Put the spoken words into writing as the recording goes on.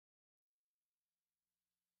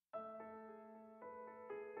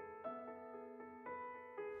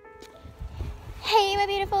Hey my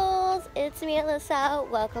beautifuls, it's me Alyssa.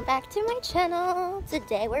 Welcome back to my channel.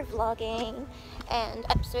 Today we're vlogging and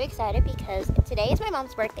I'm so excited because today is my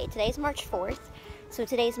mom's birthday. Today is March 4th. So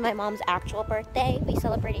today's my mom's actual birthday. We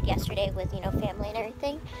celebrated yesterday with, family and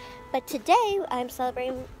everything. But today I'm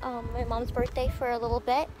celebrating my mom's birthday for a little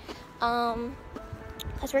bit.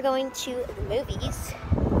 Because we're going to the movies.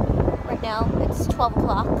 Right now it's 12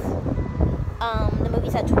 o'clock. The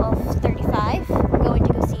movie's at 12:35. We're going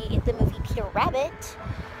to go see the movie Peter Rabbit.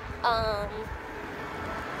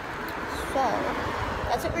 So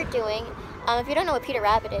that's what we're doing. If you don't know what Peter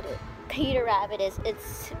Rabbit is,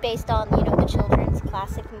 it's based on the children's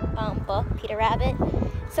classic book Peter Rabbit.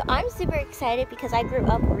 So I'm super excited because I grew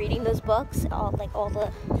up reading those books, all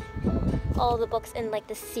the books in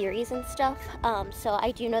the series and stuff. So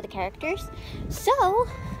I do know the characters. So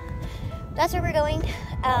that's where we're going.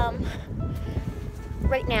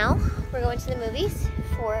 Right now, we're going to the movies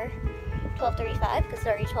for 12:35 because it's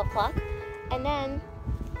already 12 o'clock. And then,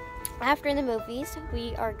 after the movies,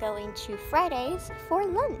 we are going to Fridays for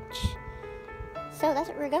lunch. So that's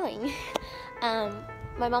what we're going.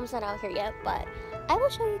 My mom's not out here yet, but I will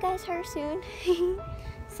show you guys her soon.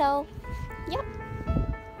 So, yep.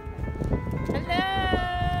 Hello!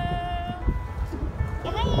 Say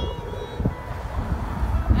hi!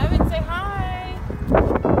 Evan, say hi!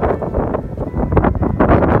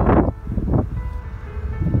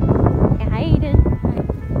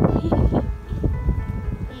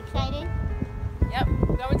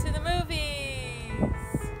 Going to the movies.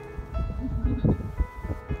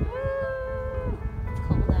 It's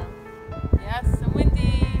cold out. Yes, and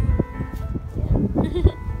windy. Yeah.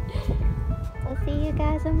 We'll see you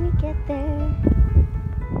guys when we get there.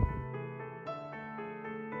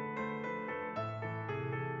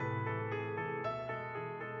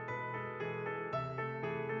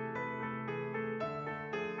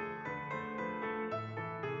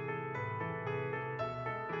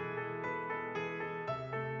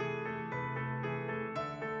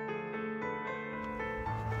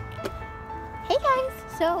 Hey guys,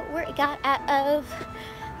 so we got out of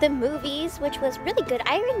the movies, which was really good.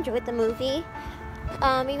 I enjoyed the movie,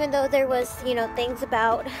 even though there was, things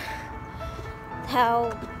about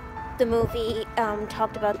how the movie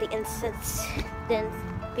talked about being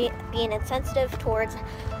insensitive towards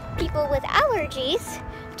people with allergies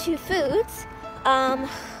to foods. I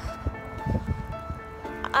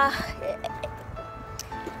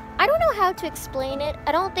don't know how to explain it.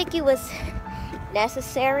 I don't think it was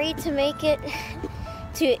necessary to make it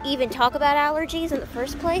to even talk about allergies in the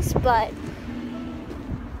first place, but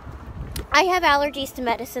I have allergies to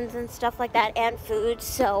medicines and stuff like that and food,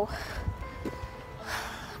 so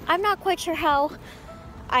I'm not quite sure how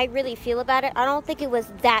I really feel about it. I don't think it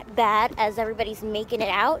was that bad as everybody's making it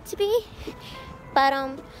out to be, but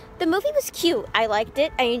the movie was cute. I liked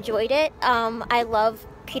it. I enjoyed it. I love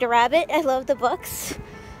Peter Rabbit. I love the books,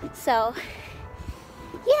 so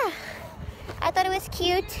yeah, I thought it was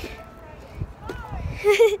cute.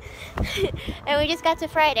 And we just got to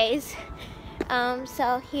Fridays.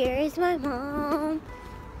 So here is my mom.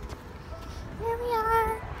 Here we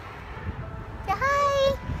are. Say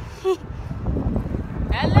hi.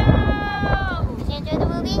 Hello! Did you enjoy the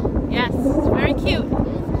movie? Yes, it's very cute.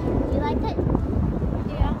 You liked it?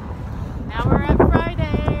 Yeah. Now we're at Fridays.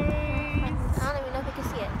 I don't even know if you can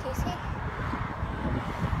see it. Can you see it?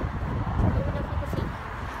 I don't even know if you can see.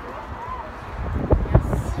 Yes.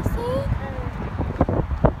 Can you see?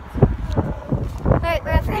 Alright,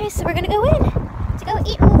 we're at Fridays, so we're gonna go in to go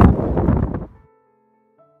eat.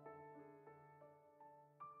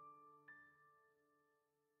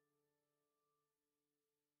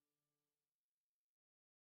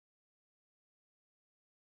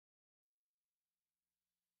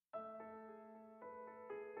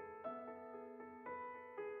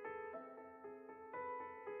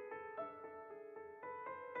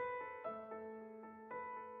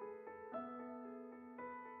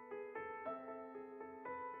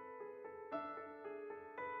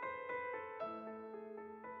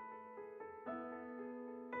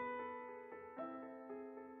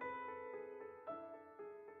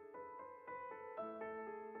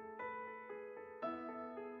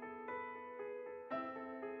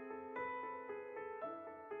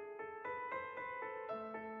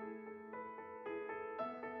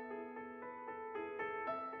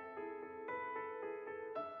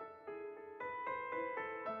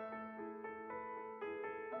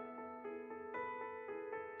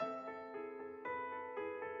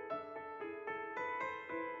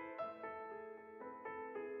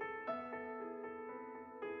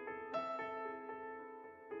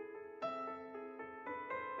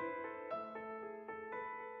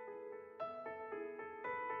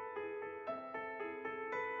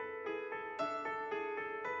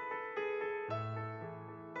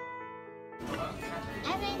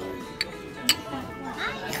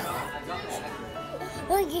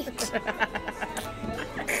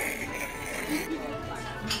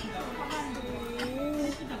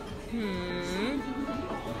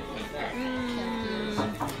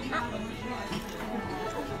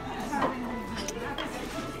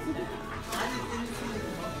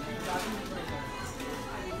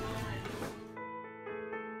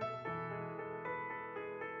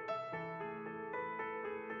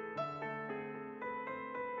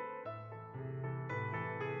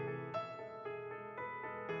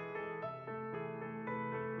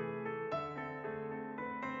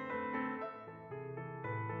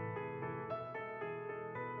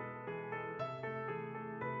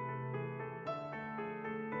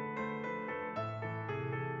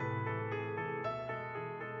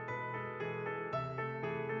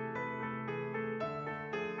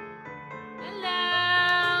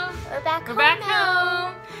 Hello. We're We're back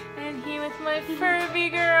home. And here with my Furby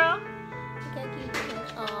girl.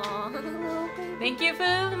 Aww. Thank you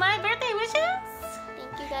for my birthday wishes.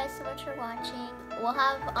 Thank you guys so much for watching. We'll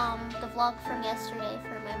have the vlog from yesterday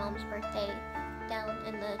for my mom's birthday down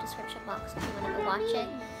in the description box if you want to go watch it.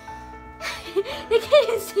 I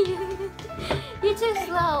can't see you. You're too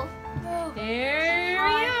slow. Here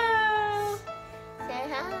we go. Say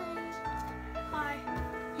hi. Hi.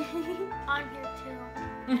 I'm here too.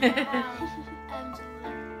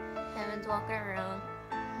 Evan's walking around.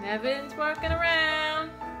 Nevin's walking around.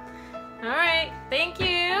 All right, thank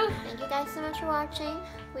you. Thank you guys so much for watching.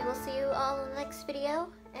 We will see you all in the next video.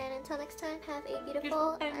 And until next time, have a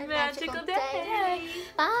beautiful and magical day. day.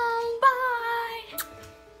 Bye. Bye.